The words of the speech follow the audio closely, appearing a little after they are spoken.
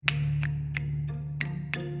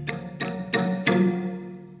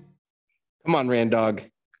Come on, Ran-dawg.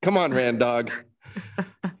 Come on, Ran-dawg.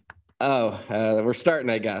 We're starting,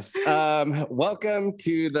 I guess. Welcome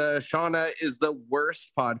to the Shauna Is The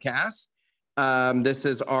Worst podcast. This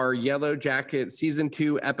is our Yellowjackets season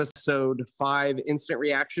 2, episode 5, instant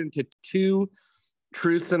reaction to 2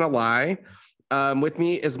 truths and a lie. With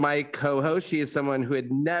me is my co-host. She is someone who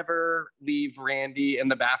would never leave Randy in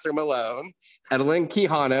the bathroom alone. Edylynn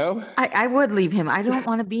Quijano. I would leave him. I don't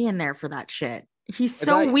want to be in there for that shit. He's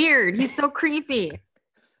so weird. He's so creepy.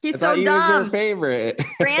 He's so dumb. He was your favorite.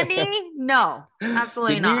 Randy? No,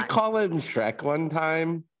 absolutely not. Did you call him Shrek one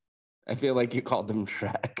time? I feel like you called him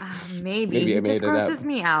Shrek. Maybe. He just grosses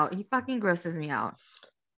me out. He fucking grosses me out.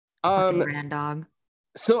 Ran-dawg.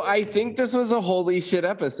 So I think this was a holy shit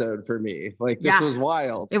episode for me. Like, this was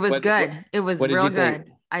wild. It was good. It was real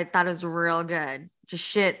good. I thought it was real good. Just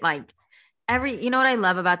shit. Like you know what I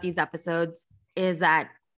love about these episodes is that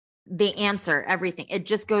they answer everything. It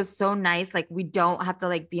just goes so nice. Like, we don't have to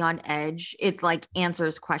like be on edge. It like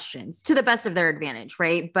answers questions to the best of their advantage.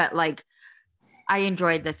 Right. But like, I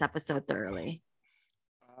enjoyed this episode thoroughly.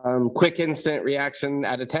 Quick instant reaction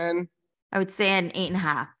out of 10. I would say an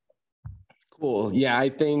 8.5. Cool. Yeah, I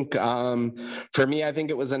think for me, I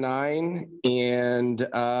think it was a 9. And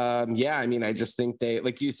I mean, I just think they,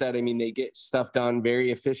 like you said, I mean, they get stuff done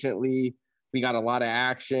very efficiently. We got a lot of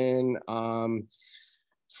action.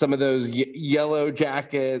 Some of those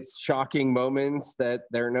Yellowjackets shocking moments that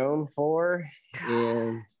they're known for.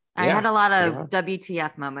 And I had a lot of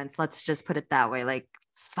WTF moments. Let's just put it that way. Like,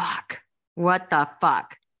 fuck, what the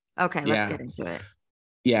fuck? Okay, let's get into it.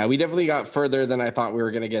 Yeah, we definitely got further than I thought we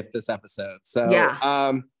were going to get this episode.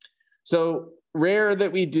 So, so rare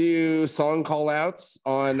that we do song call outs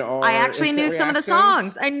on our. I actually knew some of the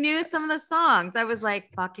songs. I knew some of the songs. I was like,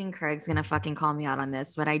 fucking Craig's going to fucking call me out on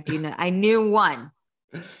this, but I knew one.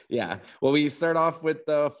 Yeah. Well, we start off with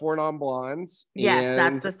the 4 Non-Blondes. Yes,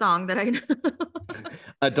 that's the song that I know.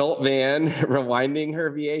 Adult Van rewinding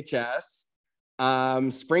her VHS.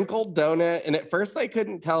 Sprinkled donut, and at first I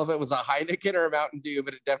couldn't tell if it was a Heineken or a Mountain Dew,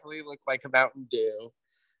 but it definitely looked like a Mountain Dew.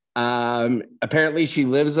 Apparently she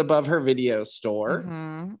lives above her video store.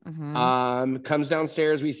 Comes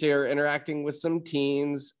downstairs, we see her interacting with some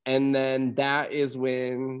teens, and then that is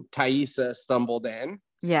when Thaisa stumbled in.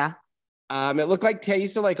 Yeah. It looked like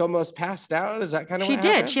Thaisa like almost passed out. Is that kind of what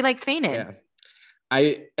happened? She like fainted.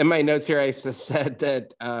 Yeah. In my notes here, I said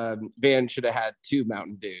that Van should have had 2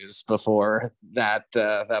 Mountain Dews before that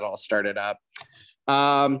all started up.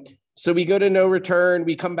 So we go to No Return.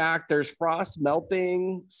 We come back. There's frost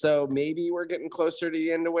melting. So maybe we're getting closer to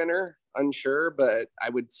the end of winter. Unsure, but I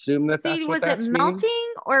would assume that's what that's was it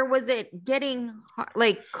melting or was it getting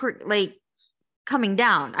like coming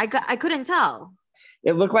down? I couldn't tell.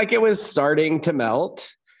 It looked like it was starting to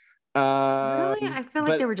melt. Really? I feel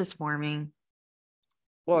like they were just forming.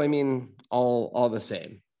 Well, I mean, all the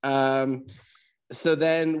same. So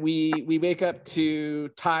then we wake up to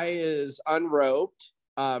Ty is unroped.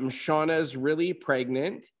 Shauna's really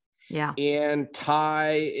pregnant. Yeah. And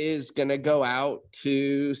Ty is going to go out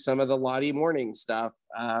to some of the Lottie morning stuff.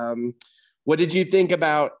 What did you think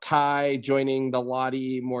about Ty joining the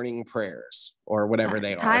Lottie morning prayers or whatever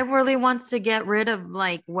they are? Ty really wants to get rid of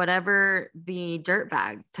like whatever the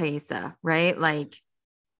dirtbag Thaisa, right? Like,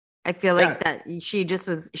 I feel like that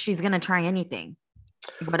she's going to try anything,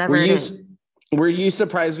 whatever it is. Were you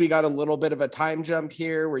surprised we got a little bit of a time jump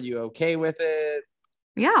here? Were you okay with it?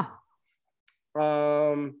 Yeah.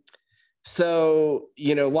 So,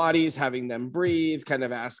 Lottie's having them breathe, kind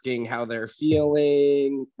of asking how they're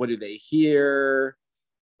feeling. What do they hear?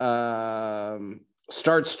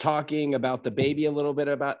 Starts talking about the baby a little bit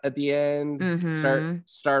about at the end.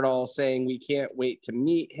 Start all saying, we can't wait to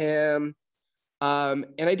meet him. And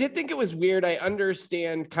I did think it was weird. I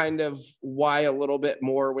understand kind of why a little bit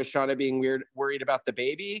more with Shauna being worried about the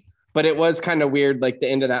baby, but it was kind of weird. Like the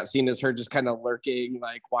end of that scene is her just kind of lurking,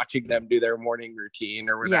 like watching them do their morning routine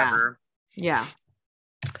or whatever. Yeah.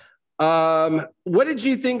 What did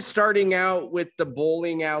you think starting out with the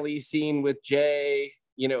bowling alley scene with Jay,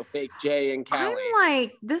 fake Jay and Callie? I'm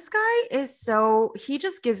like, this guy he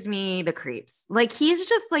just gives me the creeps. Like, he's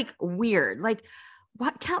just like weird. Like,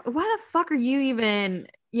 why the fuck are you even,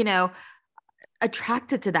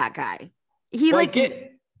 attracted to that guy? He I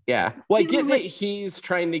get that he's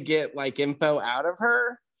trying to get like info out of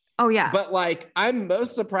her. Oh yeah. But like, I'm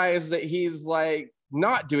most surprised that he's like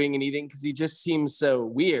not doing anything because he just seems so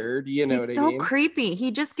weird. You know what I mean? So creepy. He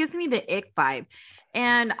just gives me the ick vibe.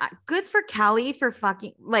 And good for Callie for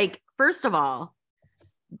fucking, like, first of all,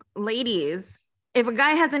 ladies, if a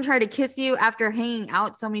guy hasn't tried to kiss you after hanging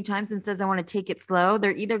out so many times and says, I want to take it slow,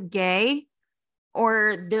 they're either gay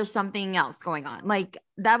or there's something else going on. Like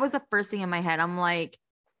that was the first thing in my head. I'm like,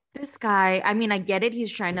 this guy, I mean, I get it.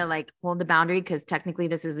 He's trying to like hold the boundary because technically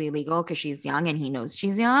this is illegal because she's young and he knows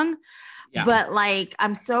she's young. Yeah. But like,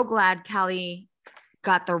 I'm so glad Callie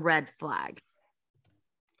got the red flag.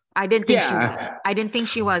 I didn't think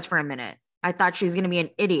she was for a minute. I thought she was going to be an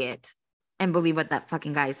idiot and believe what that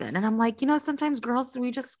fucking guy said. And I'm like, sometimes girls,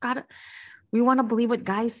 we want to believe what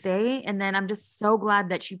guys say. And then I'm just so glad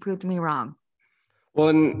that she proved me wrong. Well,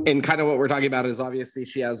 and kind of what we're talking about is obviously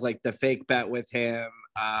she has like the fake bet with him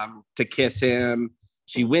to kiss him.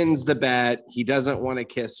 She wins the bet. He doesn't want to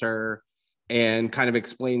kiss her and kind of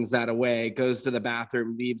explains that away, goes to the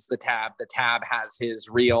bathroom, leaves the tab. The tab has his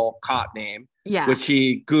real cop name, which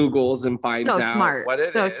she Googles and finds out what it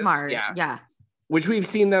is. So smart. Yeah. Which we've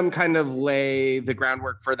seen them kind of lay the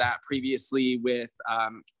groundwork for that previously with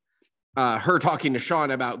her talking to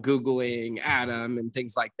Shauna about Googling Adam and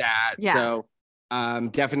things like that. Yeah. So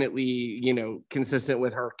definitely, consistent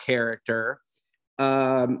with her character.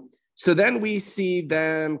 So then we see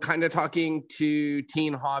them kind of talking to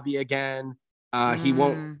Teen Javi again. He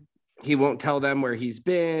won't tell them where he's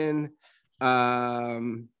been.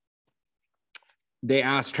 They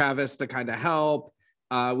ask Travis to kind of help.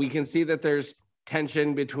 We can see that there's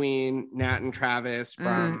tension between Nat and Travis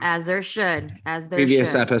from as there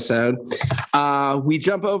previous episode. We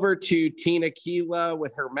jump over to Tina Keela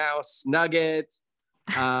with her mouse Nugget.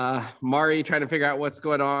 Mari trying to figure out what's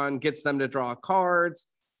going on, gets them to draw cards.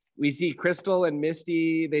 We see Crystal and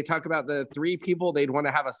Misty. They talk about the 3 people they'd want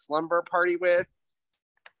to have a slumber party with.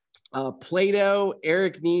 Plato,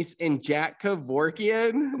 Eric Nies, and Jack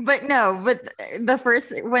Kevorkian. But the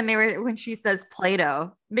first when she says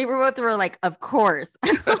Plato, they were like, of course.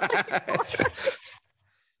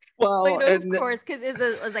 Well, Plato, of course, because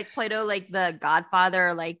is like Plato like the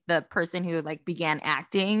godfather, like the person who like began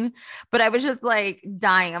acting. But I was just like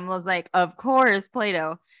dying. I was like, of course,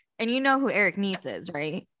 Plato. And you know who Eric Nies is,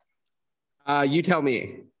 right? You tell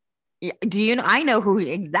me. Yeah. Do you know? I know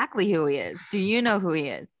exactly who he is. Do you know who he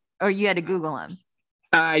is? Or you had to Google him?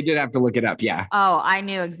 I did have to look it up. Yeah. Oh, I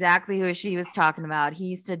knew exactly who she was talking about. He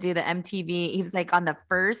used to do the MTV. He was like on the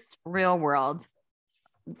first ever Real World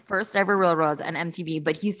on MTV,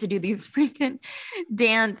 but he used to do these freaking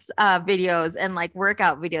dance videos and like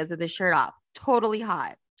workout videos with his shirt off. Totally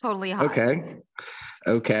hot. Okay.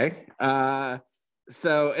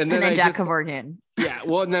 So and then Jack Kevorkian. Yeah.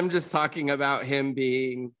 Well, and I'm just talking about him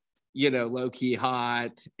being, low-key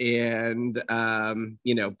hot and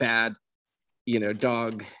bad,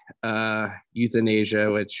 dog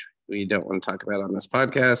euthanasia, which we don't want to talk about on this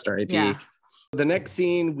podcast. R.I.P. Yeah. The next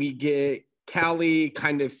scene, we get Callie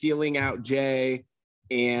kind of feeling out Jay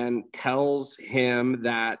and tells him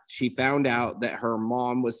that she found out that her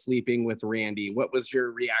mom was sleeping with Randy. What was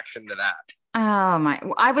your reaction to that? Oh my,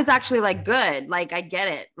 I was actually like, good. Like, I get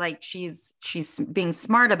it. Like she's being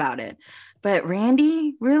smart about it, but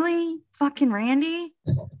Randy, really? Fucking Randy?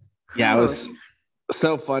 Yeah, it was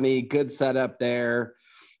so funny. Good setup there.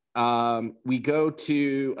 We go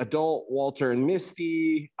to adult Walter and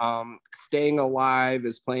Misty. Staying Alive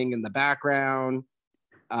is playing in the background.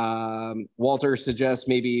 Walter suggests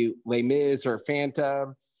maybe Les Mis or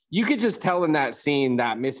Phantom. You could just tell in that scene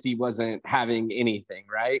that Misty wasn't having anything,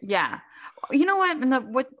 right? Yeah. You know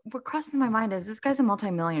what? What crosses my mind is this guy's a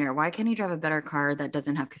multimillionaire. Why can't he drive a better car that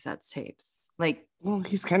doesn't have cassette tapes? Like, well,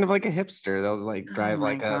 he's kind of like a hipster. They'll like drive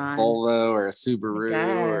like a Volvo or a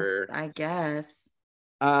Subaru. I guess.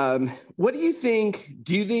 What do you think?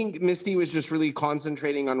 Do you think Misty was just really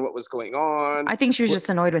concentrating on what was going on? I think she was just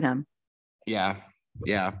annoyed with him. Yeah.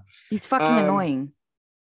 He's fucking annoying.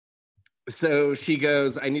 So she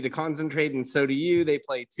goes, I need to concentrate, and so do you. They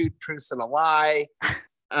play 2 truths and a lie.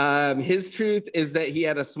 His truth is that he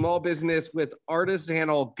had a small business with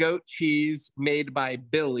artisanal goat cheese made by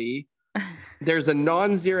Billy. There's a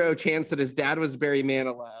non-zero chance that his dad was Barry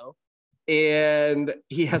Manilow. And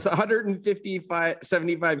he has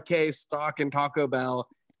 75K stock in Taco Bell,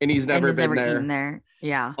 and he's never been there.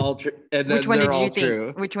 Yeah. Which one did you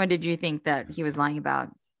think? Which one did you think that he was lying about?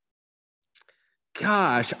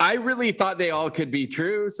 Gosh, I really thought they all could be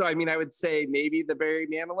true. So, I mean, I would say maybe the Barry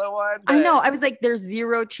Manilow one. I know. I was like, there's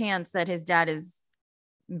zero chance that his dad is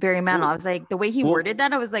Barry Manilow. I was like, the way he worded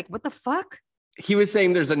that, I was like, what the fuck? He was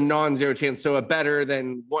saying there's a non-zero chance, so a better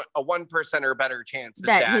than a 1% or better chance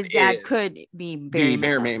that his dad could be Barry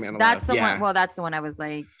Manilow. That's the one. Well, that's the one I was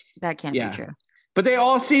like, that can't be true. But they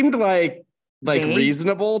all seemed like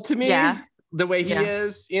reasonable to me. Yeah. The way he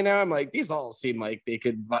is, I'm like, these all seem like they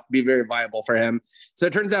could be very viable for him. So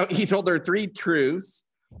it turns out he told her 3 truths,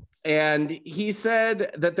 and he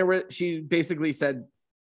said that she basically said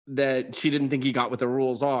that she didn't think he got what the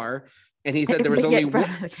rules are. And he said there was only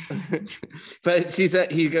one, but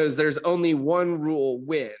he goes, there's only one rule,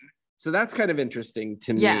 win. So that's kind of interesting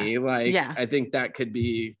to me. I think that could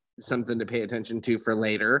be something to pay attention to for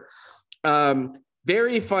later.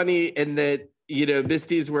 Very funny in that,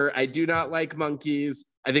 Misty's where I do not like monkeys.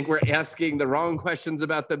 I think we're asking the wrong questions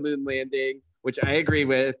about the moon landing, which I agree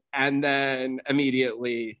with. And then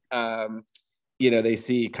immediately, they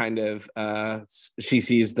see kind of, she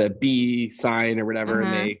sees the B sign or whatever,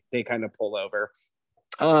 and they kind of pull over.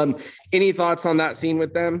 Any thoughts on that scene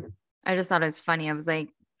with them? I just thought it was funny. I was like,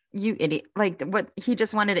 you idiot. Like, what, he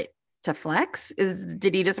just wanted it to flex?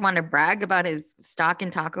 Did he just want to brag about his stock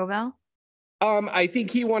in Taco Bell? I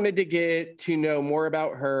think he wanted to get to know more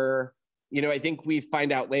about her. I think we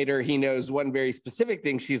find out later he knows one very specific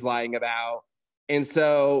thing she's lying about. And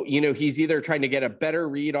so, he's either trying to get a better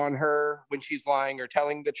read on her when she's lying or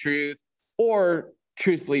telling the truth, or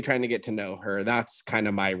truthfully trying to get to know her. That's kind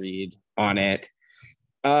of my read on it.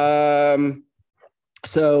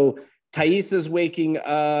 So Thais is waking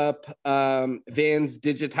up. Van's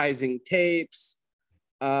digitizing tapes.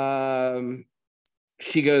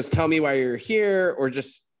 She goes, tell me why you're here, or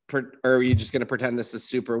are you just going to pretend this is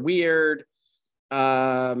super weird?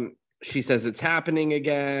 She says it's happening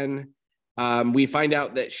again. We find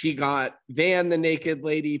out that she got Van the naked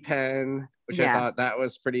lady pen, which I thought that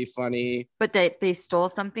was pretty funny. But they stole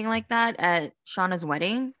something like that at Shauna's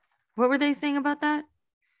wedding. What were they saying about that?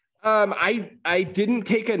 I didn't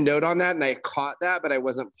take a note on that, and I caught that, but I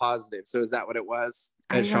wasn't positive. So is that what it was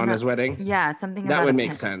at Shauna's wedding? Yeah, something that would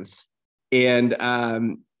make sense.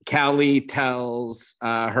 And Callie tells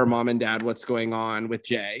her mom and dad what's going on with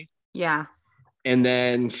Jay. Yeah. And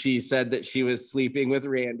then she said that she was sleeping with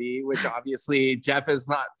Randy, which obviously Jeff is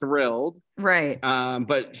not thrilled. Right.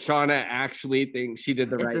 But Shauna actually thinks she did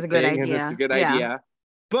the right thing. Idea. And it's a good idea.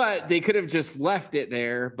 But they could have just left it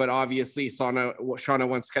there. But obviously Shauna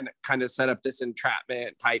wants to kind of set up this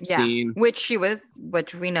entrapment type scene. Which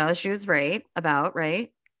we know she was right about,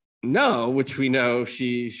 right? No, which we know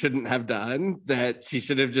she shouldn't have done, that she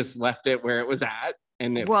should have just left it where it was at.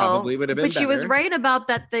 And it probably would have been better. But she was right about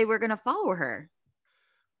that they were going to follow her.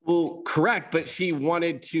 Well, correct. But she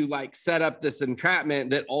wanted to set up this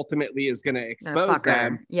entrapment that ultimately is going to expose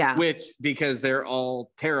them. Yeah. Because they're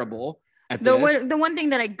all terrible at this. The one thing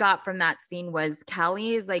that I got from that scene was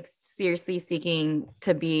Callie is seriously seeking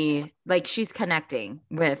to be she's connecting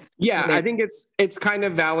with. Yeah, I think it's kind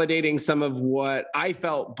of validating some of what I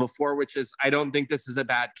felt before, which is I don't think this is a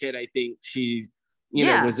bad kid. I think she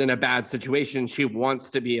was in a bad situation. She wants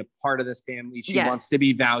to be a part of this family. She wants to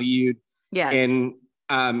be valued. Yes. And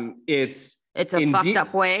it's a fucked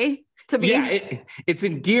up way to be. Yeah, it's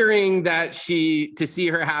endearing that to see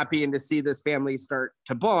her happy and to see this family start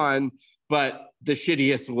to bond, but the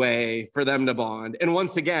shittiest way for them to bond. And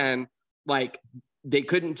once again, they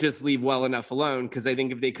couldn't just leave well enough alone, because I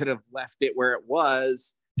think if they could have left it where it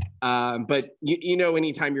was, but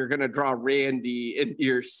anytime you're gonna draw Randy into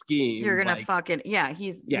your scheme, you're gonna fucking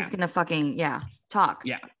he's gonna fucking talk.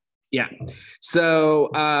 Yeah. So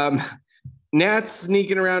Nat's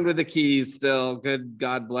sneaking around with the keys still. Good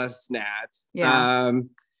God bless Nat. Yeah.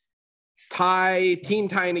 Team Ty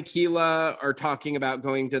and Akila are talking about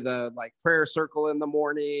going to the prayer circle in the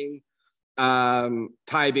morning.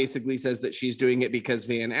 Ty basically says that she's doing it because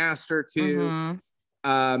Van asked her to. Mm-hmm.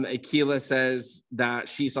 Akila says that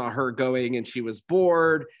she saw her going and she was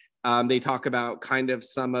bored. They talk about kind of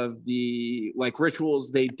some of the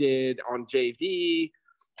rituals they did on JV.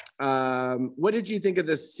 What did you think of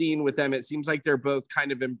this scene with them? It seems like they're both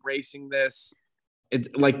kind of embracing this. It's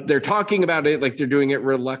they're talking about it they're doing it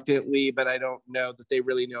reluctantly, but I don't know that they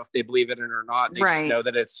really know if they believe it or not. They just know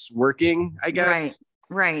that it's working, I guess.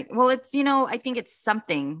 Right. Well, it's, I think it's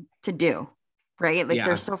something to do, right?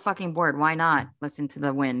 They're so fucking bored. Why not listen to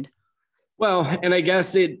the wind? Well, and I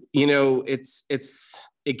guess it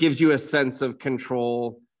gives you a sense of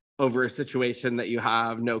control over a situation that you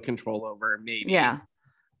have no control over, maybe. Yeah.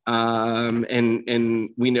 And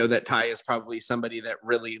we know that Ty is probably somebody that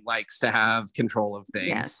really likes to have control of things.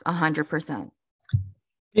 Yes, 100%.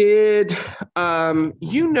 Did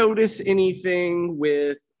you notice anything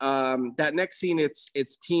with that next scene?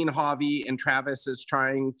 It's teen Javi, and Travis is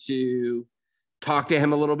trying to talk to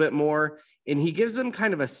him a little bit more, and he gives him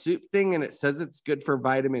kind of a soup thing, and it says it's good for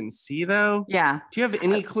vitamin C though. Yeah. Do you have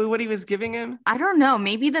any clue what he was giving him? I don't know.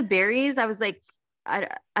 Maybe the berries. I was like, I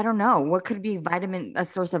don't know. What could be a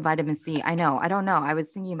source of vitamin C? I don't know. I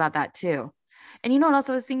was thinking about that too. And you know what else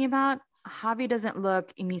I was thinking about? Javi doesn't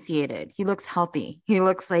look emaciated. He looks healthy. He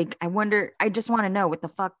looks I just want to know what the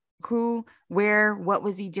fuck, who, where, what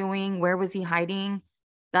was he doing? Where was he hiding?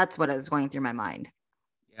 That's what is going through my mind.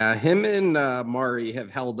 Yeah, him and Mari have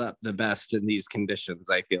held up the best in these conditions.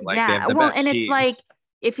 I feel like they have the well, best and it's genes. like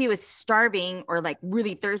if he was starving or like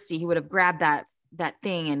really thirsty, he would have grabbed that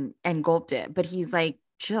thing and gulped it. But he's like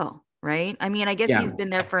chill, right? I mean, I guess he's been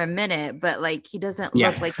there for a minute, but like he doesn't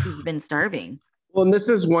look like he's been starving. Well, and this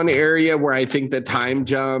is one area where I think the time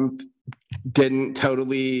jump didn't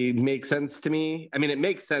totally make sense to me. I mean, it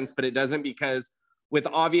makes sense, but it doesn't, because with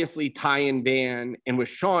obviously Ty and Van and with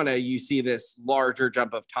Shauna, you see this larger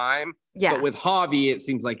jump of time. Yeah. But with Javi, it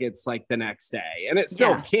seems like it's like the next day. And it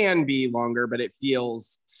still can be longer, but it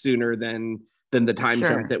feels sooner than the time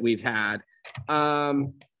jump that we've had.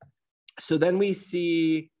 So then we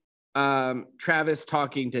see Travis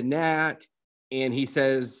talking to Nat, and he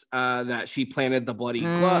says that she planted the bloody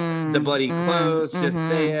clothes. Just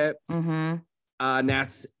say it.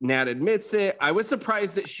 Nat admits it. I was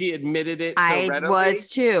surprised that she admitted it so readily.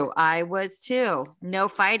 I was too. No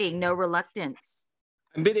fighting, no reluctance.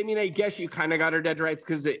 But I mean, I guess you kind of got her dead to rights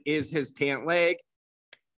because it is his pant leg.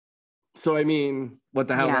 So I mean, what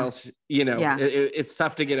the hell else? You know, it's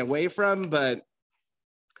tough to get away from, but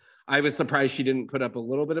I was surprised she didn't put up a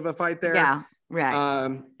little bit of a fight there. Yeah,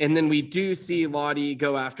 right. And then we do see Lottie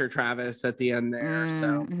go after Travis at the end there.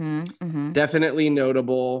 So definitely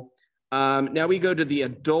notable. Now we go to the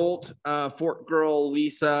adult Fort girl,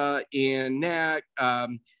 Lisa and Nat.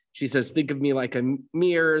 She says, think of me like a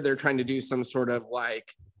mirror. They're trying to do some sort of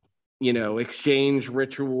like, you know, exchange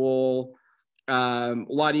ritual.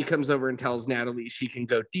 Lottie comes over and tells Natalie she can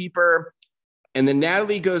go deeper. And then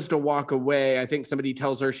Natalie goes to walk away. I think somebody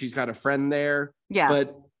tells her she's got a friend there. Yeah.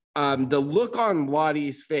 But the look on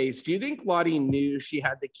Lottie's face, do you think Lottie knew she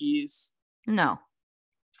had the keys? No.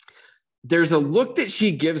 There's a look that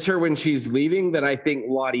she gives her when she's leaving that I think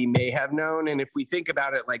Lottie may have known. And if we think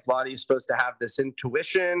about it, like Lottie's supposed to have this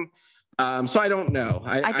intuition. So I don't know.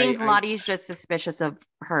 I think Lottie's just suspicious of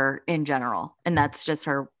her in general. And that's just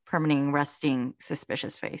her permanent resting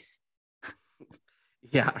suspicious face.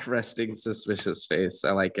 Yeah, resting suspicious face.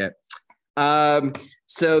 I like it.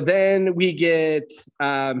 So then we get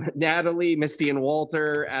Natalie, Misty, and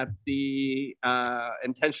Walter at the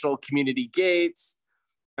intentional community gates.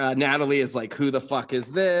 Natalie is like, who the fuck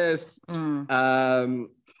is this?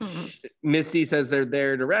 Misty says they're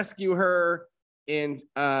there to rescue her. And,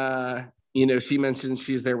 you know, she mentions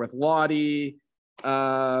she's there with Lottie.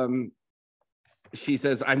 She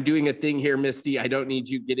says, I'm doing a thing here, Misty. I don't need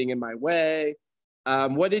you getting in my way.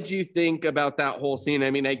 What did you think about that whole scene? I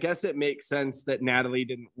mean, I guess it makes sense that Natalie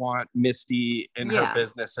didn't want Misty in her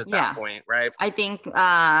business at that point, right? I think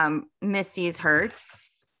Misty's hurt.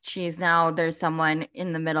 There's someone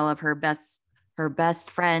in the middle of her best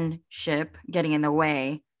friendship getting in the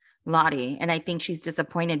way, Lottie. And I think she's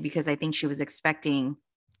disappointed because I think she was expecting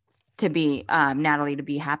to be Natalie to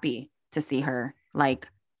be happy to see her. Like,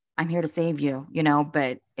 I'm here to save you, you know,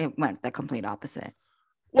 but it went the complete opposite.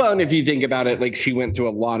 Well, and if you think about it, like she went through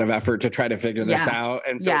a lot of effort to try to figure this out.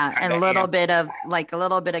 And so and a little bit of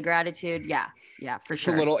gratitude. Yeah, for sure. It's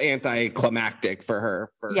a little anticlimactic for her,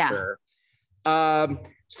 for sure.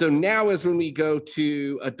 So now is when we go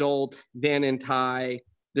to adult Van and Ty.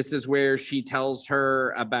 This is where she tells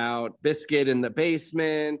her about Biscuit in the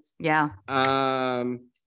basement. Yeah.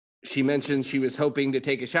 She mentioned she was hoping to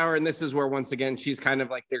take a shower. And this is where, once again, she's kind of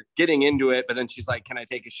like, they're getting into it, but then she's like, can I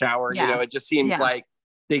take a shower? Yeah. You know, it just seems like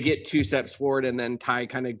they get 2 steps forward and then Ty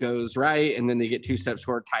kind of goes right. And then they get 2 steps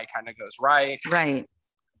forward. Ty kind of goes right. Right.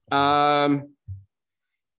 And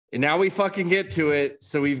now we fucking get to it.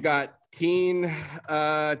 So we've got Teen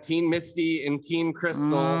Misty and Teen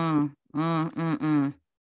Crystal.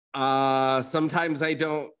 Sometimes I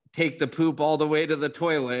don't take the poop all the way to the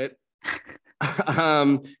toilet.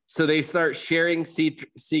 So they start sharing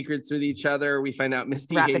secrets with each other. We find out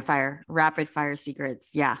Misty rapid fire secrets.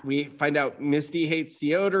 Yeah. We find out Misty hates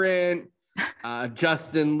deodorant.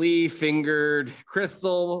 Justin Lee fingered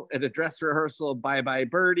Crystal at a dress rehearsal of Bye Bye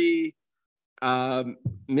Birdie.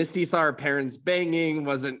 Misty saw her parents banging,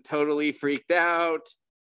 wasn't totally freaked out.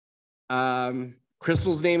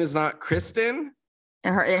 Crystal's name is not Kristen.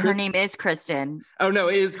 Her name is Kristen. Oh no,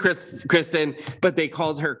 it is Kristen, but they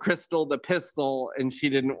called her Crystal the Pistol, and she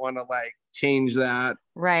didn't want to like change that.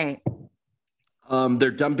 Right.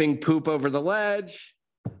 They're dumping poop over the ledge,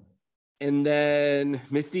 and then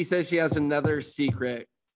Misty says she has another secret.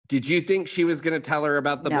 Did you think she was going to tell her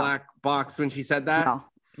about the black box when she said that?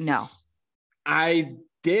 No. I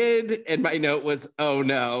did, and my note was, "Oh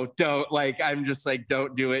no, don't!" Like I'm just like,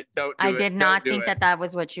 "Don't do it, don't do it." I did not think that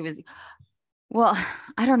was what she was. Well,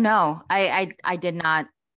 I don't know. I did not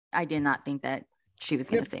think that she was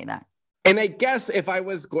going to say that. And I guess if I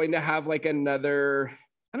was going to have like another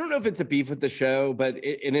I don't know if it's a beef with the show, but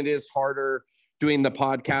it is harder doing the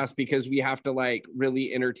podcast because we have to like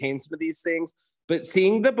really entertain some of these things. But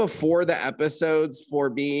seeing the before the episodes for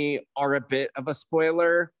me are a bit of a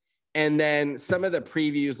spoiler. And then some of the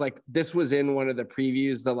previews, like this was in one of the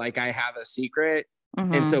previews, the like I have a secret.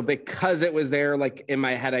 Mm-hmm. And so because it was there, like in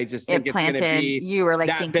my head, I just think it's going to be you were like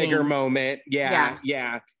that thinking, bigger moment.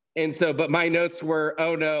 Yeah. And so, but my notes were,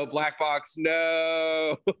 oh no, black box,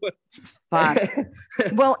 no. Fuck.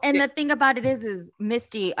 Well, and the thing about it is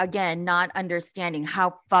Misty, again, not understanding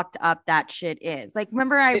how fucked up that shit is. Like,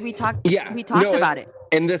 remember we talked about it.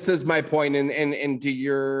 And this is my point. And to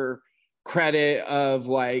your credit of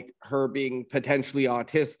like her being potentially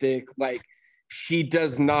autistic, like she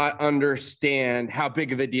does not understand how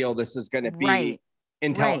big of a deal this is going to be.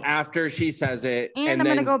 Until after she says it. And I'm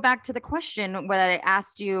going to go back to the question that I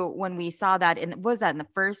asked you when we saw that. And was that in the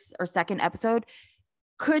first or second episode?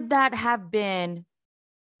 Could that have been,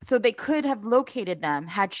 so they could have located them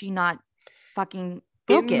had she not fucking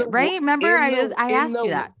broke it, right? Remember, I asked you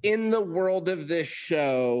that. In the world of this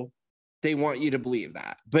show, they want you to believe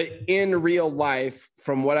that. But in real life,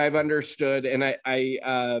 from what I've understood, and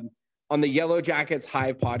I on the Yellowjackets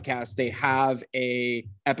Hive podcast, they have a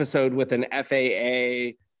episode with an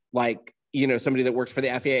FAA, like, you know, somebody that works for the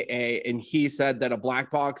FAA. And he said that a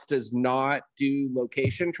black box does not do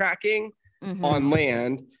location tracking on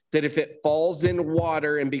land, that if it falls in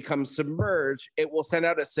water and becomes submerged, it will send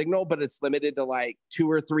out a signal, but it's limited to like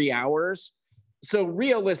 2 or 3 hours. So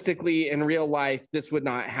realistically, in real life, this would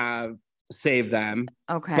not have saved them.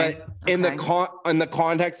 Okay. But in the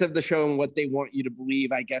context of the show and what they want you to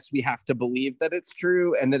believe, I guess we have to believe that it's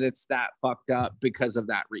true and that it's that fucked up because of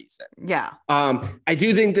that reason. Yeah. I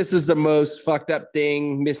do think this is the most fucked up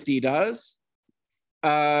thing Misty does.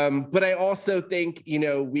 But I also think, you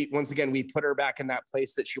know, we put her back in that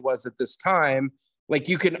place that she was at this time. Like,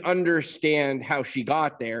 you can understand how she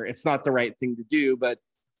got there. It's not the right thing to do, but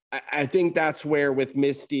I think that's where with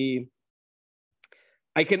Misty,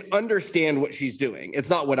 I can understand what she's doing. It's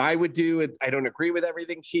not what I would do. I don't agree with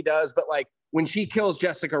everything she does, but like when she kills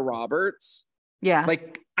Jessica Roberts,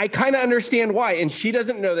 like I kind of understand why. And she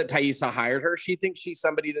doesn't know that Taissa hired her. She thinks she's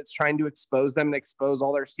somebody that's trying to expose them and expose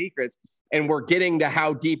all their secrets. And we're getting to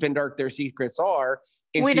how deep and dark their secrets are.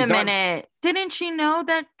 And wait a minute. Didn't she know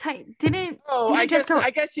that? I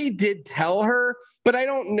guess she did tell her, but I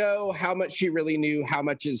don't know how much she really knew, how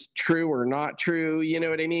much is true or not true. You know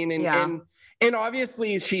what I mean? And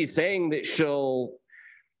obviously she's saying that she'll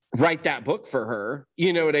write that book for her.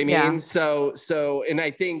 You know what I mean? Yeah. So, and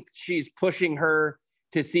I think she's pushing her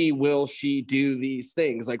to see, will she do these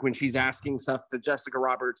things? Like when she's asking stuff to Jessica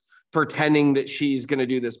Roberts, pretending that she's going to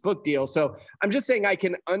do this book deal. So I'm just saying I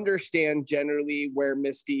can understand generally where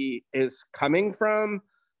Misty is coming from.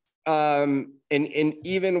 And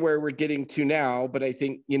even where we're getting to now, but I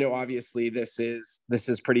think, you know, obviously this is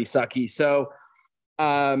pretty sucky. So,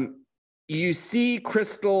 you see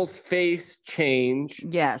Crystal's face change.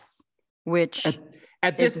 Yes. Which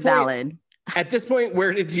at this is point, valid. At this point,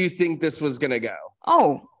 where did you think this was going to go?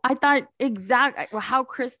 Oh, I thought how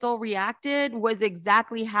Crystal reacted was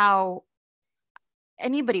exactly how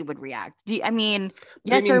anybody would react. Did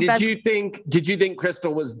you think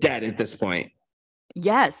Crystal was dead at this point?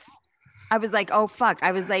 Yes. I was like, oh, fuck.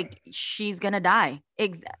 I was like, she's going to die.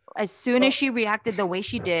 As soon as she reacted the way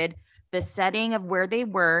she did, the setting of where they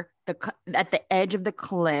were, at the edge of the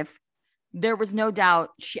cliff, there was no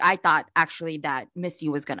doubt. I thought actually that Misty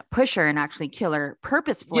was going to push her and actually kill her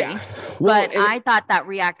purposefully. Yeah. Well, but I thought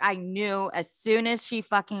I knew as soon as she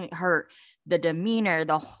fucking hurt the demeanor,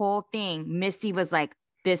 the whole thing, Misty was like,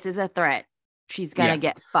 this is a threat. She's going to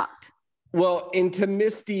get fucked. Well, and to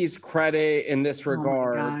Misty's credit in this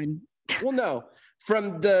regard, well, no,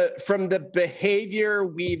 from the behavior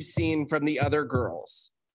we've seen from the other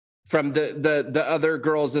girls, from the other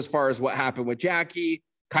girls, as far as what happened with Jackie,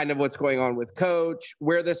 kind of what's going on with Coach,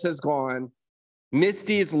 where this has gone,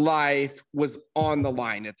 Misty's life was on the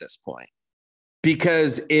line at this point.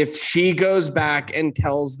 Because if she goes back and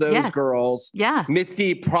tells those girls,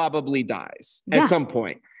 Misty probably dies at some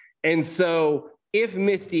point. And so if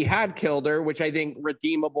Misty had killed her, which I think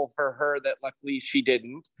redeemable for her that luckily she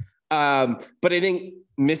didn't, but I think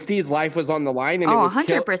Misty's life was on the line, and it was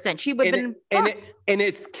 100%. She would have been fucked. And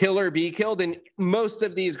it's kill or be killed. And most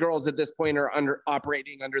of these girls at this point are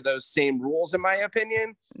operating under those same rules, in my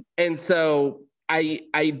opinion. And so I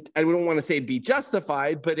don't want to say be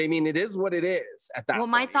justified, but I mean, it is what it is at that point.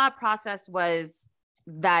 My thought process was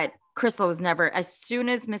that Crystal was never, as soon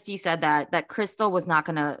as Misty said that Crystal was not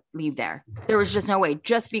going to leave there. There was just no way,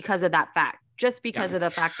 just because of that fact, just because of the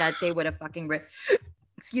fact that they would have fucking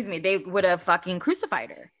they would have fucking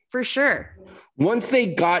crucified her for sure. Once they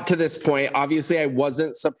got to this point, obviously I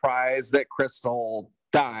wasn't surprised that Crystal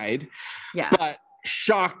died. Yeah. But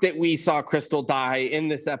shocked that we saw Crystal die in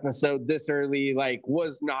this episode this early, like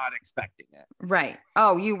was not expecting it. Right.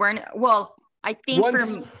 Oh, you weren't. Well, I think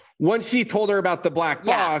once she told her about the black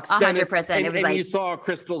box, 100%. Then it was and you saw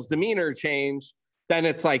Crystal's demeanor change, then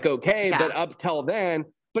it's like, okay, but up till then,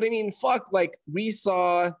 but I mean, fuck, like we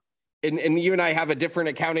saw, and you and I have a different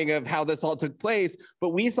accounting of how this all took place, but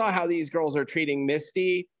we saw how these girls are treating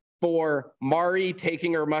Misty for Mari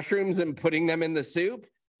taking her mushrooms and putting them in the soup.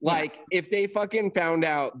 Like if they fucking found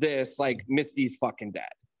out this, like Misty's fucking dead.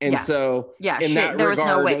 And so there was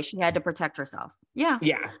no way. She had to protect herself. Yeah.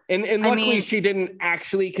 Yeah. And luckily she didn't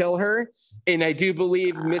actually kill her. And I do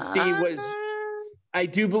believe Misty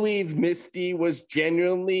was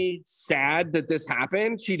genuinely sad that this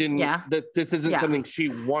happened. She didn't, that this isn't something she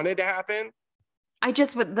wanted to happen. I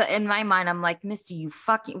just, in my mind, I'm like, Misty,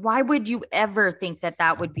 why would you ever think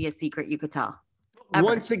that would be a secret you could tell? Ever.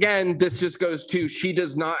 Once again, this just goes to, she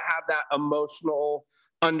does not have that emotional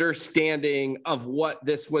understanding of what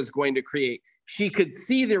this was going to create. She could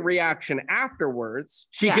see the reaction afterwards.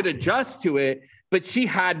 She could adjust to it, but she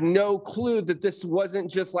had no clue that this wasn't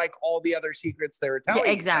just like all the other secrets they were telling.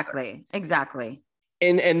 Exactly.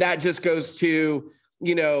 And that just goes to,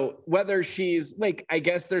 you know, whether she's like, I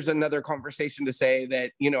guess there's another conversation to say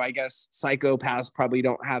that, you know, I guess psychopaths probably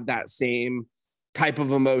don't have that same type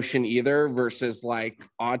of emotion either versus like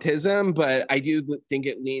autism, but I do think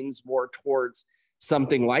it leans more towards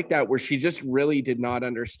something like that where she just really did not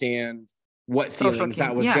understand what feelings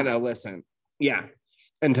that was going to elicit. Yeah.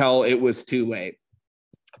 Until it was too late.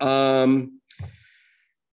 So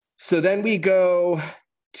then we go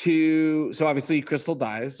to, so obviously Crystal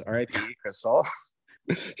dies, R.I.P. Crystal.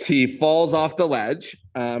 She falls off the ledge,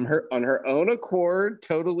 on her own accord,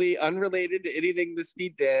 totally unrelated to anything Misty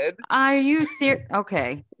did. Are you serious?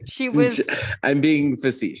 Okay. She was. I'm being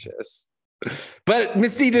facetious. But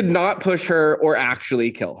Misty did not push her or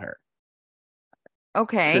actually kill her.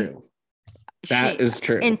 Okay. True. That is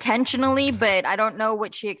true. Intentionally, but I don't know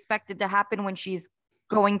what she expected to happen when she's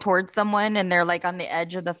going towards someone and they're like on the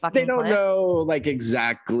edge of the fucking They don't cliff. know like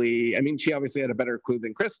exactly. I mean, she obviously had a better clue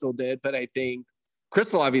than Crystal did, but I think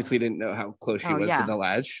Crystal obviously didn't know how close she was to the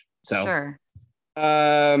ledge. So sure.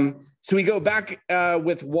 So we go back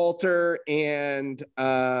with Walter and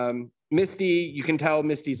Misty. You can tell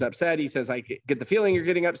Misty's upset. He says, I get the feeling you're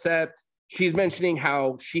getting upset. She's mentioning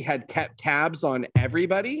how she had kept tabs on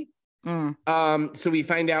everybody. So we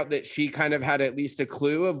find out that she kind of had at least a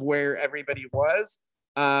clue of where everybody was,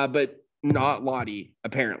 but not Lottie,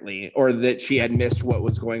 apparently, or that she had missed what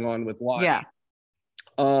was going on with Lottie. Yeah.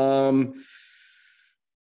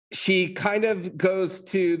 She kind of goes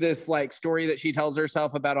to this like story that she tells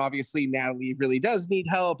herself about obviously Natalie really does need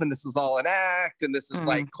help and this is all an act and this is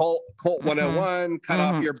like cult 101, cut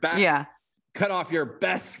off your back, cut off your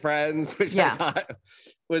best friends, which I thought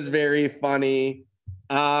was very funny.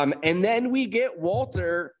 And then we get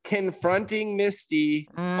Walter confronting Misty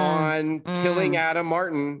on killing Adam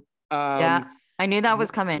Martin. I knew that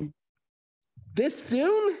was coming. This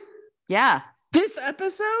soon? Yeah. This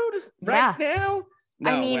episode? Right now?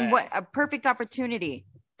 No way. What a perfect opportunity.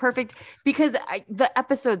 Perfect. Because the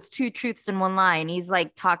episode's 2 truths in 1 lie. And he's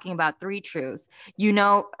like talking about 3 truths. You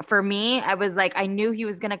know, for me, I was like, I knew he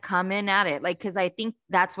was going to come in at it. Like, because I think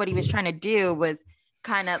that's what he was trying to do was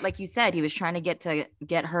kind of, like you said, he was trying to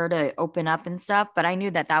get her to open up and stuff. But I knew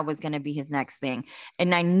that was going to be his next thing.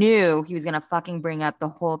 And I knew he was going to fucking bring up the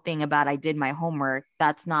whole thing about I did my homework.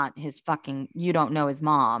 That's not his fucking, you don't know his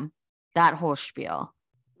mom. That whole spiel.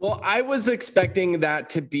 Well, I was expecting that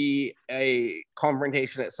to be a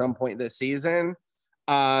confrontation at some point this season.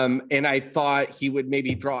 And I thought he would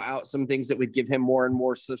maybe draw out some things that would give him more and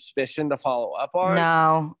more suspicion to follow up on.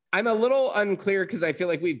 No. I'm a little unclear because I feel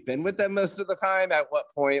like we've been with them most of the time. At what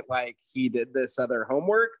point, like, he did this other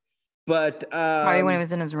homework. But probably when he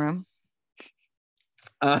was in his room.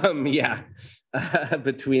 Yeah.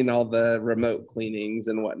 Between all the remote cleanings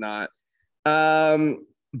and whatnot.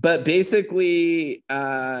 But basically,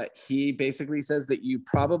 he basically says that you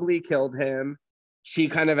probably killed him. She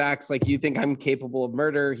kind of acts like you think I'm capable of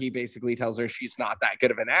murder. He basically tells her she's not that good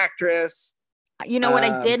of an actress. You know what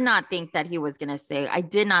I did not think that he was going to say? I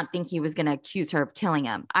did not think he was going to accuse her of killing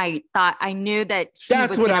him. I thought I knew that.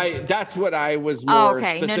 That's what I was more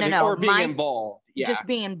specific, no. Or being involved. Yeah. Just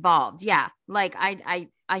being involved. Yeah. Like I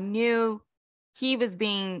knew he's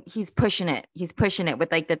pushing it. He's pushing it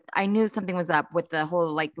with like I knew something was up with the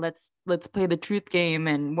whole, like, let's play the truth game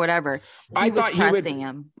and whatever. I thought he was pressing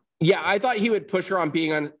him. Yeah, I thought he would push her on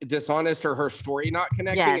being dishonest or her story not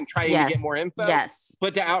connecting and trying to get more info. Yes.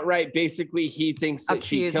 But to outright, basically, he thinks that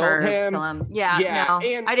she Accuse killed her of him. killing him. Yeah, no,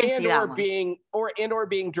 I didn't see that one.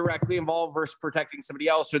 Being directly involved versus protecting somebody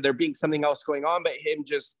else, or there being something else going on, but him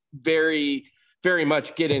just very, very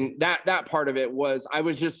much getting that part of it was, I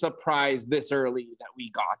was just surprised this early that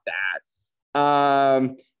we got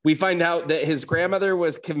that. We find out that his grandmother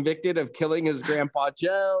was convicted of killing his grandpa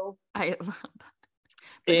Joe. I love that.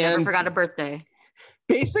 Never forgot a birthday.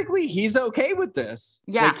 Basically, he's okay with this.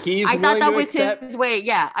 Yeah, like I thought that was his way.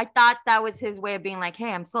 Yeah, I thought that was his way of being like,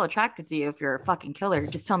 hey, I'm still attracted to you. If you're a fucking killer,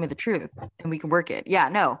 just tell me the truth and we can work it. Yeah,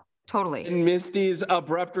 no, totally. And Misty's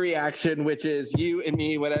abrupt reaction, which is you and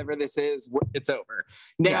me, whatever this is, it's over.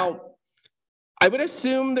 Now, I would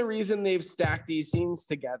assume the reason they've stacked these scenes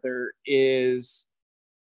together is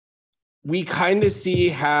we kind of see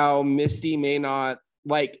how Misty may not,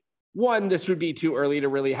 like, one, this would be too early to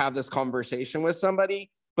really have this conversation with somebody,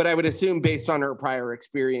 but I would assume based on her prior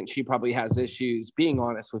experience, she probably has issues being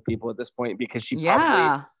honest with people at this point, because she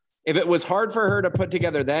probably, if it was hard for her to put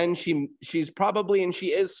together then, she's probably, and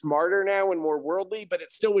she is smarter now and more worldly, but it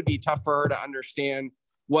still would be tough for her to understand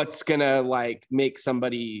what's gonna like make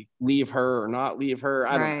somebody leave her or not leave her.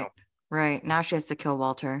 I don't know. Right. Now she has to kill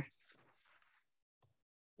Walter.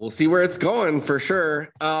 We'll see where it's going for sure.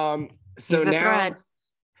 So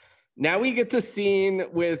now we get the scene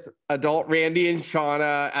with adult Randy and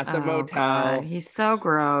Shauna at the motel. God, he's so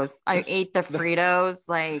gross. I ate the Fritos.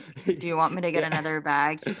 Like, do you want me to get another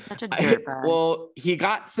bag? He's such a dirtbag. Well, he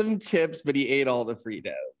got some chips, but he ate all the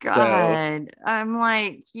Fritos. God, I'm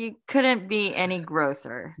like, he couldn't be any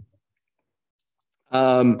grosser.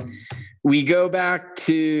 We go back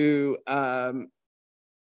to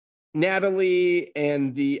Natalie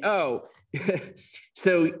and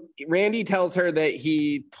so Randy tells her that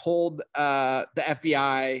he told the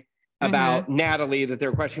FBI about Natalie, that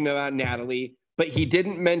they're questioning about Natalie, but he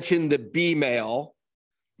didn't mention the B-mail.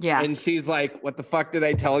 Yeah. And she's like, what the fuck did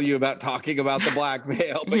I tell you about talking about the black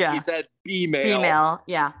male? But he said B-mail. B-mail,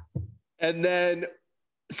 yeah. And then,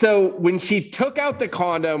 so when she took out the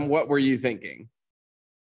condom, what were you thinking?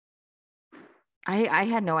 I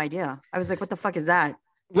had no idea. I was like, what the fuck is that?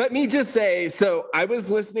 Let me just say, so I was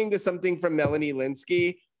listening to something from Melanie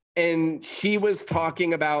Linsky, and she was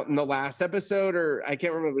talking about in the last episode, or I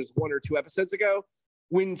can't remember, it was 1 or 2 episodes ago,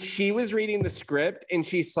 when she was reading the script and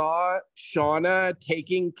she saw Shauna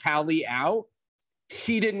taking Callie out,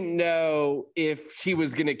 she didn't know if she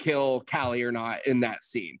was going to kill Callie or not in that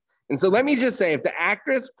scene. And so let me just say, if the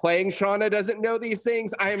actress playing Shauna doesn't know these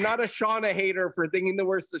things, I am not a Shauna hater for thinking the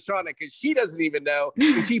worst of Shauna, because she doesn't even know.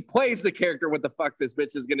 And she plays the character what the fuck this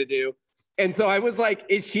bitch is going to do. And so I was like,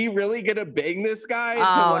 is she really going to bang this guy?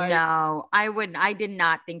 No, I did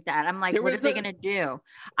not think that. I'm like, what are they going to do?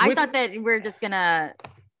 I thought that we're just going to,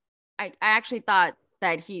 I actually thought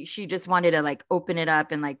that she just wanted to like open it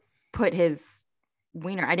up and like put his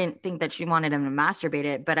wiener. I didn't think that she wanted him to masturbate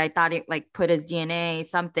it, but I thought it like put his DNA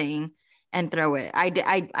something and throw it.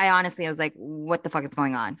 I honestly, I was like, what the fuck is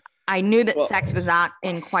going on? I knew that sex was not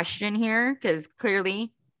in question here, because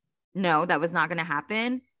clearly, no, that was not going to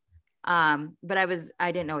happen. But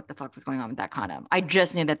I didn't know what the fuck was going on with that condom. I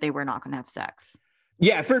just knew that they were not going to have sex.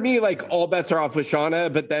 Yeah, for me, like all bets are off with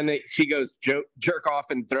Shauna, but then she goes jerk off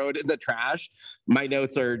and throw it in the trash. My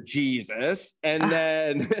notes are Jesus. And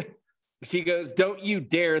then she goes, don't you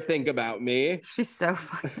dare think about me. She's so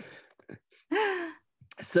funny.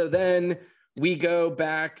 So then we go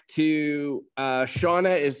back to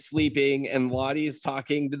Shauna is sleeping and Lottie's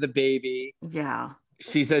talking to the baby. Yeah.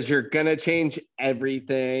 She says, you're going to change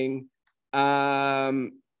everything.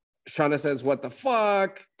 Shauna says, what the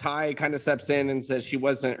fuck? Ty kind of steps in and says she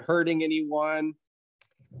wasn't hurting anyone.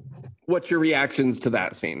 What's your reactions to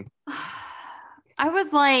that scene? I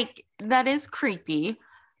was like, that is creepy.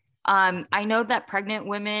 I know that pregnant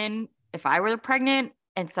women, if I were pregnant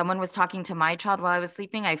and someone was talking to my child while I was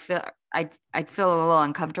sleeping, I'd feel a little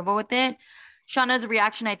uncomfortable with it. Shauna's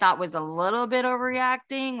reaction, I thought, was a little bit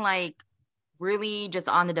overreacting, like really just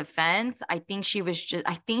on the defense. I think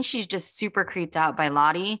she's just super creeped out by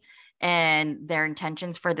Lottie and their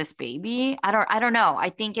intentions for this baby. I don't know. I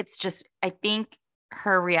think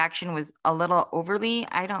her reaction was a little overly.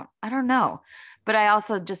 I don't know. But I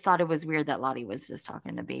also just thought it was weird that Lottie was just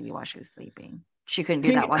talking to baby while she was sleeping. She couldn't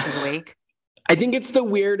do that while she's awake. I think it's the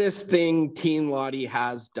weirdest thing teen Lottie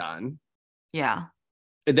has done. Yeah.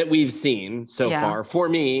 That we've seen so far. For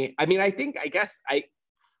me, I mean, I guess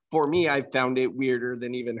for me, I found it weirder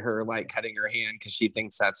than even her like cutting her hand because she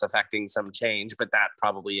thinks that's affecting some change, but that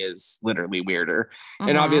probably is literally weirder.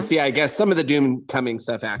 And obviously, I guess some of the doom coming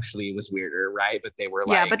stuff actually was weirder, right? But they were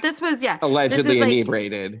like, but this was allegedly like,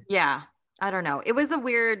 inebriated. Yeah, I don't know. It's a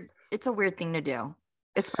weird thing to do,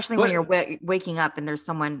 especially when you're waking up and there's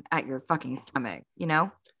someone at your fucking stomach, you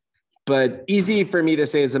know? But easy for me to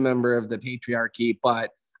say as a member of the patriarchy,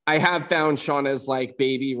 but I have found Shauna's like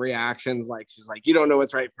baby reactions. Like she's like, you don't know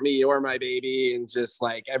what's right for me. You're my baby. And just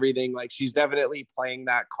like everything, like she's definitely playing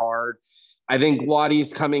that card. I think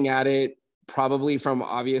Lottie's coming at it probably from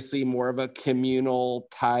obviously more of a communal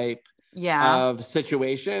type of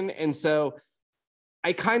situation. And so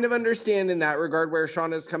I kind of understand in that regard where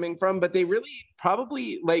Shauna's coming from, but they really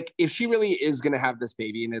probably like, if she really is going to have this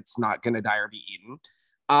baby and it's not going to die or be eaten,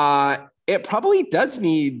 it probably does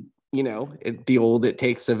need, you know, the old "it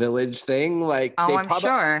takes a village" thing. Like, I'm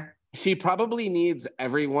sure she probably needs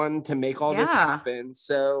everyone to make all this happen.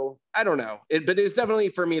 So I don't know, but it's definitely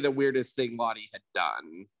for me the weirdest thing Lottie had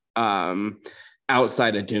done,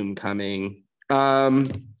 outside of Doom coming.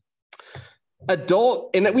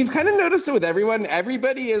 Adult, and we've kind of noticed it with everyone.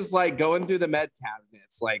 Everybody is like going through the med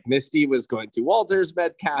cabinets. Like Misty was going through Walter's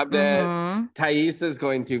med cabinet. Thais is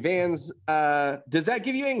going through Van's. Does that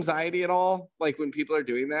give you anxiety at all? Like when people are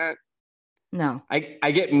doing that? No. I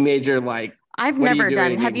get major like. I've never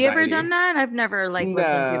done. Have you ever done that? I've never like looked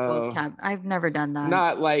in people's cab. I've never done that.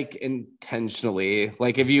 Not like intentionally.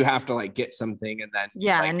 Like if you have to like get something and then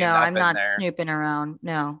like, no, I'm not snooping around.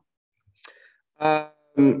 No.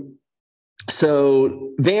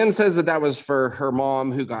 So Van says that was for her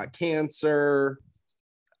mom who got cancer.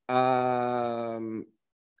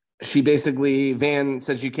 She basically, Van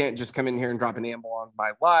says, you can't just come in here and drop an amble on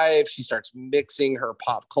my life. She starts mixing her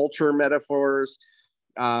pop culture metaphors.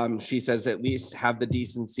 She says, at least have the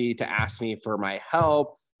decency to ask me for my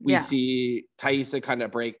help. We see Thaisa kind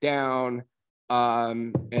of break down,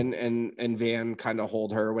 and Van kind of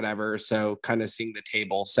hold her or whatever. So kind of seeing the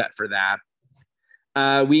table set for that.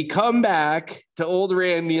 We come back to old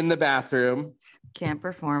Randy in the bathroom. Can't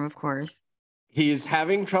perform, of course. He's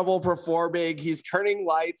having trouble performing. He's turning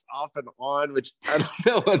lights off and on, which I don't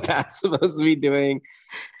know what that's supposed to be doing.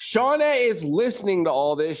 Shauna is listening to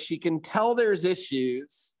all this. She can tell there's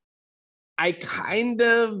issues. I kind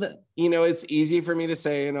of, it's easy for me to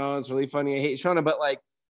say, it's really funny. I hate Shauna, but like,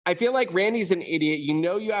 I feel like Randy's an idiot.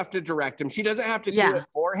 You have to direct him. She doesn't have to do it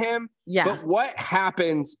for him. Yeah. But what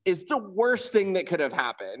happens is the worst thing that could have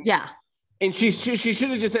happened. Yeah. And she should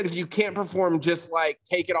have just said, if you can't perform, just like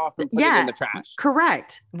take it off and put it in the trash.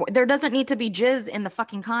 Correct. There doesn't need to be jizz in the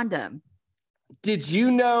fucking condom. Did you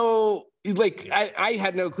know, like, I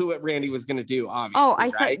had no clue what Randy was going to do, obviously.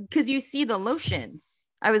 Said, because you see the lotions.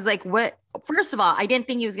 I was like, what? First of all, I didn't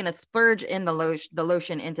think he was going to splurge in the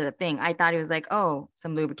lotion into the thing. I thought he was like,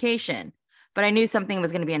 some lubrication. But I knew something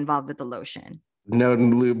was going to be involved with the lotion. No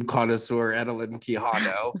lube connoisseur, Edylynn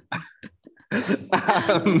Quijano.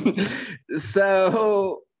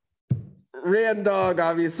 So Ran-dawg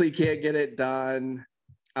obviously can't get it done.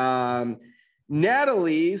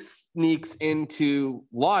 Natalie sneaks into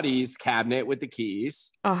Lottie's cabinet with the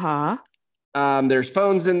keys. There's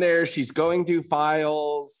phones in there. She's going through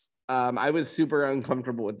files. I was super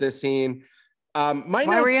uncomfortable with this scene. Why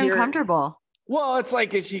were you uncomfortable? Well, it's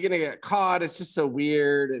like, is she gonna get caught? It's just so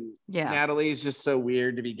weird, and Natalie's just so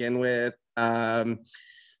weird to begin with.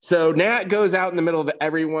 So Nat goes out in the middle of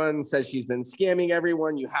everyone, says she's been scamming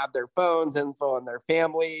everyone. You have their phones, info on their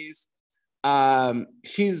families.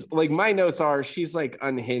 She's like, my notes are, she's like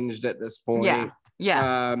unhinged at this point.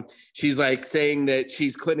 She's like saying that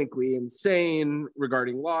she's clinically insane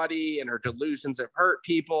regarding Lottie and her delusions have hurt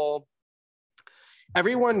people.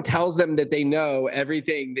 Everyone tells them that they know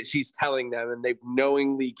everything that she's telling them, and they've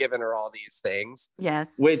knowingly given her all these things.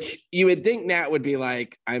 Yes. Which you would think Nat would be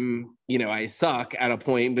like, I suck at a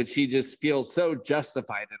point, but she just feels so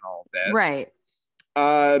justified in all of this. Right.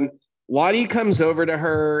 Lottie comes over to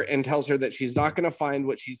her and tells her that she's not going to find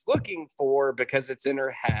what she's looking for because it's in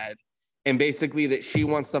her head. And basically that she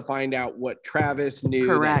wants to find out what Travis knew,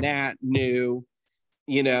 that Nat knew,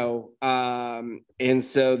 and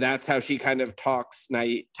so that's how she kind of talks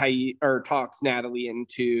Natalie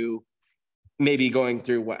into maybe going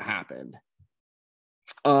through what happened.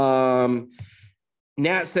 Nat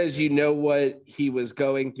says, what he was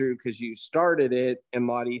going through because you started it. And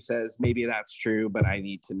Lottie says, maybe that's true, but I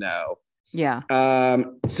need to know. Yeah.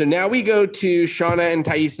 So now we go to Shauna and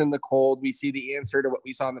Thais in the cold. We see the answer to what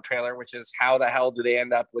we saw in the trailer, which is how the hell do they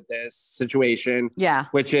end up with this situation? Yeah.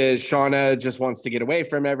 Which is Shauna just wants to get away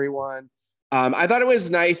from everyone. I thought it was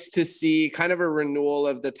nice to see kind of a renewal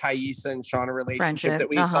of the Thaisa and Shauna relationship that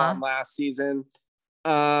we saw in last season.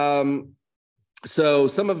 So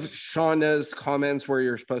some of Shauna's comments were,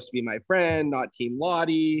 you're supposed to be my friend, not Team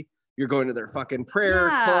Lottie. You're going to their fucking prayer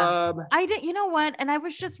club. I didn't, you know what? And I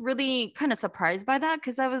was just really kind of surprised by that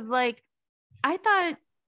because I was like, I thought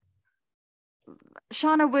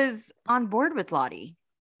Shauna was on board with Lottie.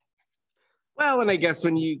 Well, and I guess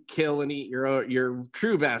when you kill and eat your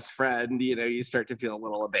true best friend, you know, you start to feel a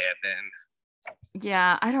little abandoned.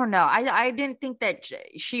 Yeah, I don't know. I didn't think that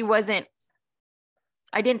she wasn't.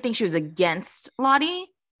 I didn't think she was against Lottie,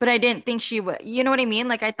 but I didn't think she was. You know what I mean?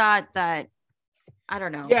 Like I thought that. I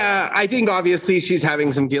don't know. Yeah, I think obviously she's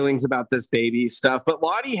having some feelings about this baby stuff, but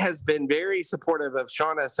Lottie has been very supportive of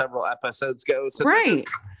Shauna several episodes ago. So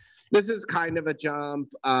this is kind of a jump.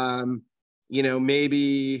 You know,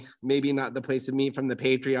 maybe not the place of me from the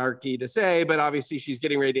patriarchy to say, but obviously she's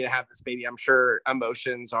getting ready to have this baby. I'm sure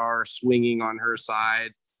emotions are swinging on her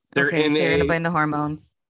side. So you're gonna blame the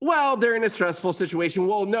hormones. Well, they're in a stressful situation.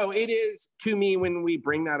 Well, no, it is to me when we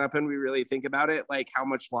bring that up and we really think about it, like how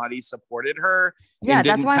much Lottie supported her. Yeah,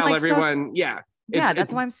 that's why I'm like everyone.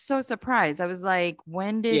 That's why I'm so surprised. I was like,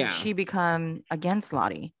 when did she become against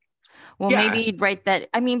Lottie? Well, maybe that.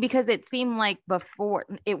 I mean, because it seemed like before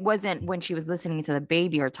it wasn't when she was listening to the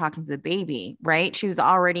baby or talking to the baby, right? She was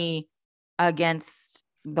already against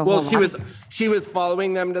the whole. Well, she was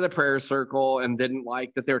following them to the prayer circle and didn't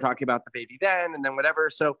like that they were talking about the baby then and then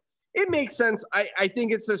whatever. So it makes sense. I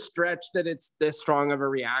think it's a stretch that it's this strong of a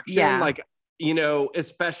reaction. Yeah. Like, you know,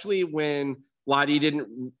 especially when Lottie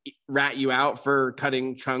didn't rat you out for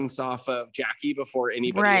cutting chunks off of Jackie before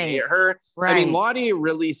anybody ate her. Right. I mean, Lottie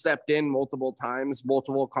really stepped in multiple times,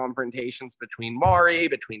 multiple confrontations between Mari,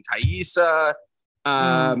 between Thaisa.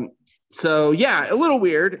 So yeah, a little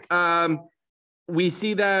weird. We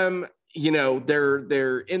see them, you know,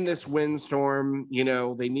 they're in this windstorm, you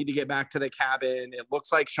know, they need to get back to the cabin. It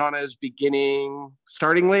looks like Shauna is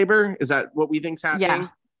starting labor. Is that what we think's happening?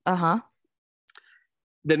 Yeah.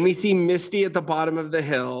 Then we see Misty at the bottom of the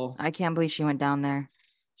hill. I can't believe she went down there.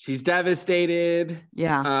 She's devastated.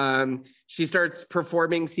 Yeah. She starts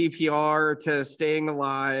performing CPR to staying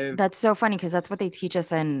alive. That's so funny because that's what they teach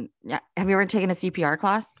us. And have you ever taken a CPR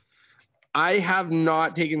class? I have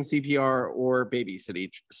not taken CPR or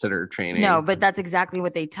babysitter training. No, but that's exactly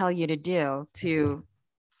what they tell you to do to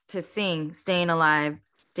sing, staying alive.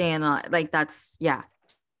 Like that's, yeah.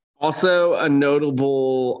 Also a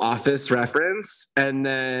notable Office reference, and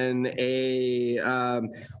then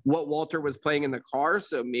what Walter was playing in the car.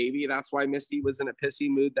 So maybe that's why Misty was in a pissy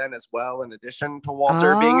mood then as well, in addition to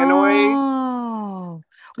Walter being annoying. Oh,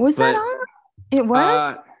 that on? It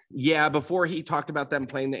was? Yeah, before he talked about them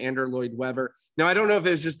playing the Andrew Lloyd Webber. Now, I don't know if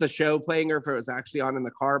it was just the show playing or if it was actually on in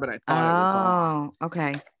the car, but I thought it was on. Oh,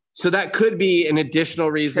 okay. So that could be an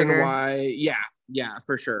additional reason why. Yeah,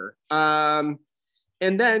 for sure.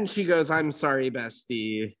 And then she goes, "I'm sorry,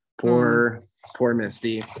 bestie." Poor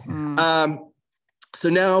Misty. So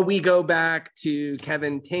now we go back to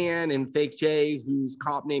Kevin Tan and Fake Jay, whose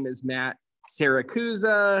cop name is Matt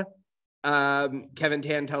Saracusa. Kevin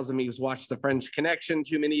Tan tells him he's watched The French Connection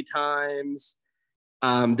too many times.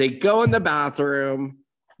 They go in the bathroom.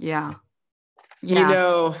 Yeah. You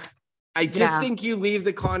know, I just think you leave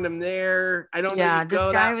the condom there. I don't know.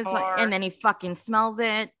 This guy was like, and then he fucking smells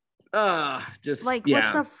it. Just like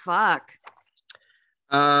what the fuck?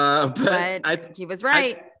 But he was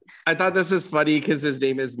right. I thought this is funny because his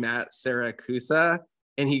name is Matt Saracusa,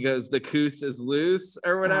 and he goes, "The coos is loose"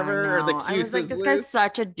 or whatever, or the coos I was like, this loose. Guy's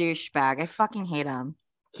such a douchebag. I fucking hate him.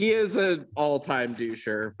 He is an all-time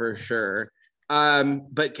doucher for sure.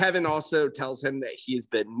 But Kevin also tells him that he's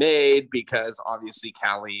been made because obviously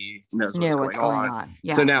Callie knows what's going on.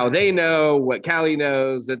 Yeah. So now they know what Callie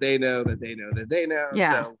knows, that they know, that they know, that they know.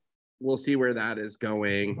 Yeah. So we'll see where that is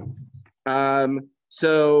going.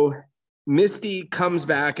 So Misty comes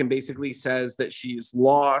back and basically says that she's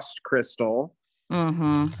lost Crystal.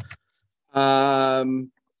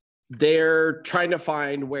 They're trying to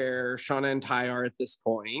find where Shauna and Ty are at this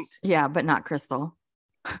point. Yeah, but not Crystal.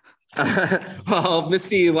 Well,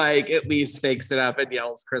 Misty like at least fakes it up and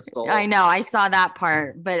yells Crystal. I know, I saw that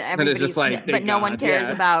part, but everybody's just like, but no one cares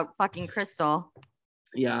about fucking Crystal.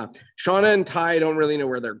 Yeah, Shauna and Ty don't really know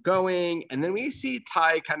where they're going, and then we see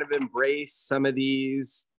Ty kind of embrace some of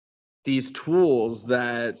these tools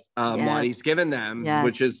that Lottie's given them,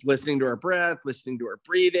 which is listening to her breath, listening to her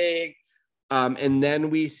breathing. And then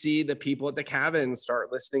we see the people at the cabin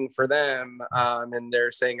start listening for them. And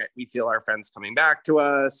they're saying, "We feel our friends coming back to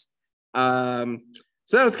us."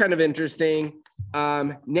 So that was kind of interesting.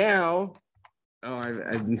 Now Oh,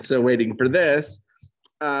 I've been so waiting for this.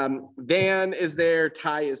 Van is there.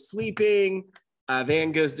 Ty is sleeping.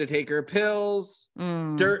 Van goes to take her pills.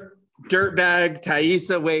 Dirtbag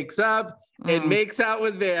Thaisa wakes up and makes out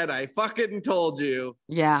with Van. I fucking told you.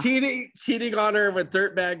 Yeah. Cheating on her with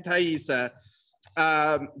Dirtbag Thaisa.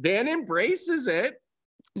 Van embraces it.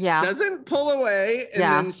 Yeah. Doesn't pull away and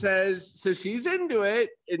then says, so she's into it.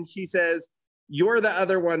 And she says, you're the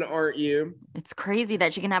other one, aren't you? It's crazy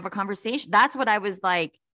that she can have a conversation. That's what I was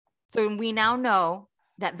like. So we now know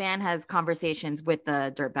that Van has conversations with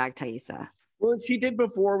the dirtbag Thaisa. Well, she did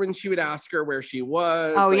before when she would ask her where she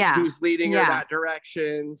was. Oh, yeah. Who's leading her that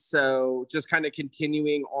direction. So just kind of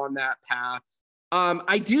continuing on that path.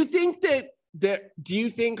 I do think that do you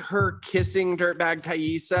think her kissing dirtbag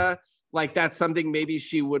Thaisa, like that's something maybe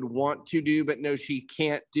she would want to do, but no, she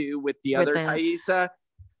can't do with the other Thaisa?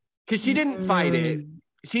 Because she didn't fight it.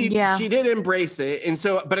 She did embrace it. And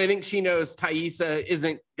so, but I think she knows Thaisa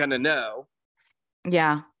isn't going to know.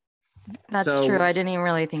 Yeah, that's true. I didn't even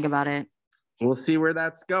really think about it. We'll see where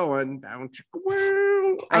that's going.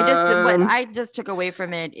 I just took away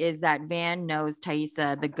from it is that Van knows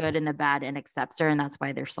Thaisa, the good and the bad, and accepts her. And that's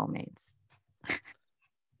why they're soulmates.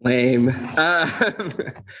 Lame.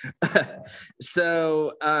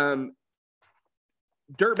 So,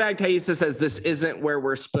 Dirtbag Thaisa says this isn't where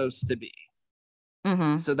we're supposed to be.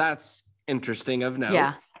 So that's interesting of note.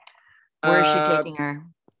 Yeah. Where is she taking her?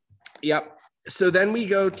 Yep. So then we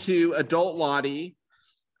go to adult Lottie.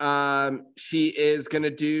 She is going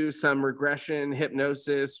to do some regression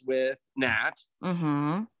hypnosis with Nat.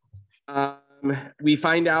 We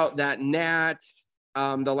find out that Nat,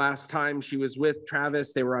 the last time she was with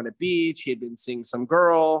Travis, they were on a beach. He had been seeing some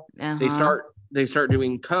girl. They start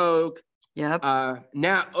doing coke. Yep.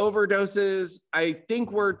 Nat overdoses. I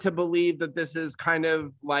think we're to believe that this is kind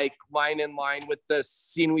of like line in line with the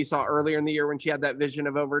scene we saw earlier in the year when she had that vision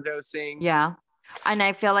of overdosing. Yeah. And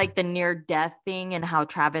I feel like the near death thing and how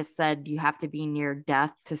Travis said you have to be near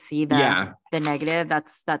death to see the negative.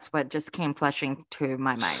 That's what just came flashing to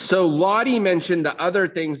my mind. So Lottie mentioned the other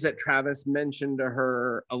things that Travis mentioned to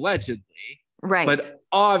her allegedly. Right. But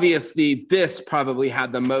obviously this probably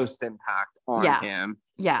had the most impact on him.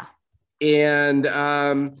 Yeah. And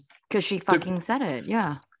because she fucking said it.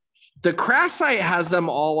 Yeah. The crash site has them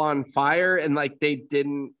all on fire and like they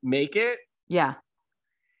didn't make it. Yeah.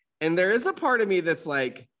 And there is a part of me that's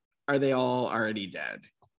like, are they all already dead?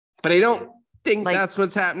 But I don't think that's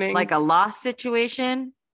what's happening. Like a Lost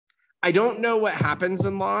situation. I don't know what happens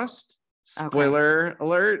in Lost. Spoiler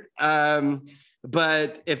alert.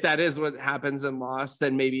 But if that is what happens in Lost,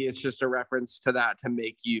 then maybe it's just a reference to that to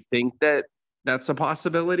make you think that that's a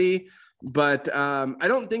possibility. But I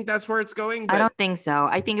don't think that's where it's going. But I don't think so.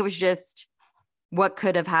 I think it was just what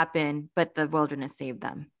could have happened, but the wilderness saved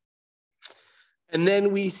them. And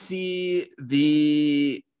then we see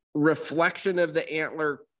the reflection of the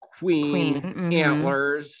antler queen.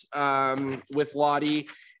 Antlers with Lottie.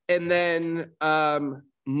 And then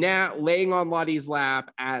Nat laying on Lottie's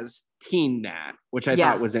lap as Teen Nat, which I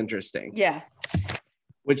thought was interesting. Yeah.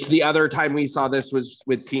 Which the other time we saw this was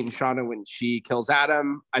with Teen Shauna when she kills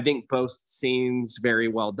Adam. I think both scenes very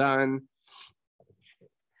well done.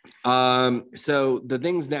 So the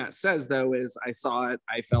things Nat says though is I saw it,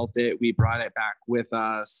 I felt it, we brought it back with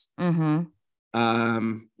us.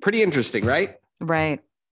 Pretty interesting, right? Right.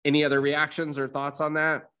 Any other reactions or thoughts on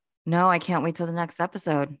that? No, I can't wait till the next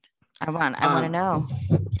episode. I want to know.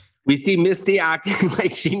 We see Misty acting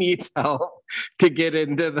like she needs help to get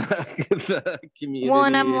into the community. Well,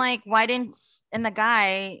 and I'm like, and the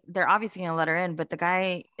guy, they're obviously going to let her in, but the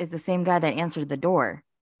guy is the same guy that answered the door.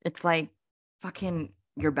 It's like, fucking,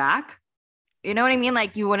 you're back? You know what I mean?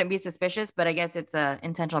 Like, you wouldn't be suspicious, but I guess it's a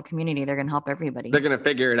intentional community. They're going to help everybody. They're going to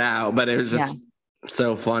figure it out, but it was just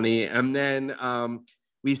so funny. And then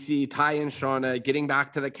we see Ty and Shauna getting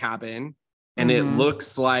back to the cabin. And it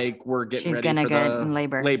looks like we're getting ready for the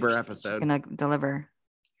labor episode. She's gonna deliver.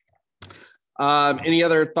 Any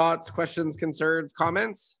other thoughts, questions, concerns,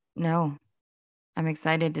 comments? No. I'm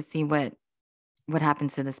excited to see what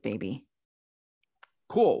happens to this baby.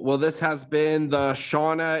 Cool. Well, this has been the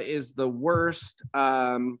Shauna Is The Worst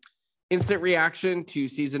instant reaction to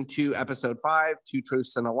season 2, episode 5, 2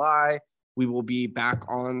 Truths and a Lie. We will be back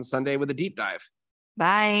on Sunday with a deep dive.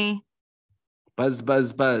 Bye. Buzz,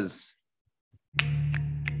 buzz, buzz.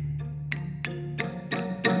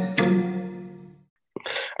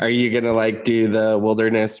 Are you gonna like do the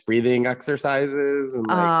wilderness breathing exercises and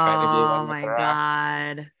like try to do oh my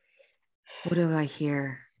god, what do I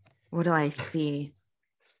hear? What do I see?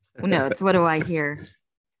 No, it's what do I hear?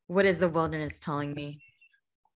 What is the wilderness telling me?